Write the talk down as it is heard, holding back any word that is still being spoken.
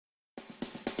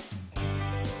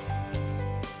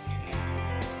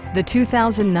the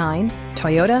 2009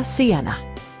 Toyota Sienna.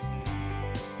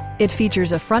 It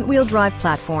features a front-wheel drive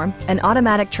platform, an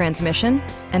automatic transmission,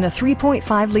 and a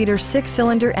 3.5-liter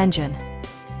six-cylinder engine.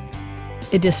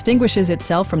 It distinguishes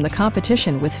itself from the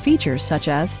competition with features such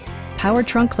as power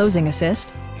trunk closing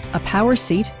assist, a power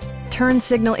seat, turn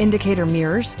signal indicator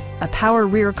mirrors, a power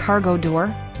rear cargo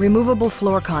door, removable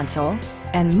floor console,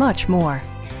 and much more.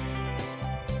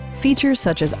 Features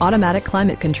such as automatic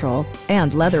climate control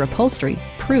and leather upholstery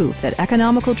prove that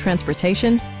economical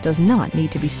transportation does not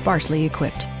need to be sparsely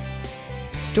equipped.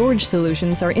 Storage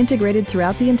solutions are integrated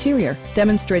throughout the interior,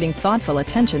 demonstrating thoughtful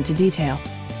attention to detail.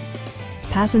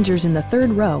 Passengers in the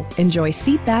third row enjoy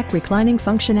seat-back reclining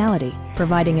functionality,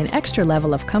 providing an extra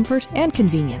level of comfort and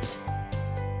convenience.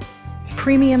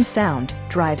 Premium sound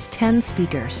drives 10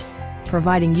 speakers,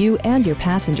 providing you and your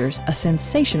passengers a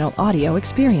sensational audio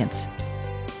experience.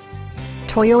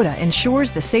 Toyota ensures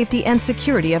the safety and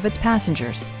security of its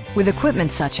passengers with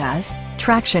equipment such as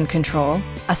traction control,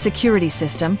 a security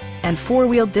system, and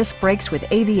four-wheel disc brakes with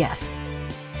ABS.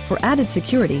 For added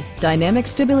security, dynamic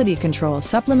stability control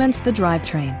supplements the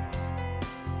drivetrain.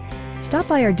 Stop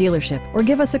by our dealership or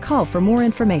give us a call for more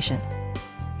information.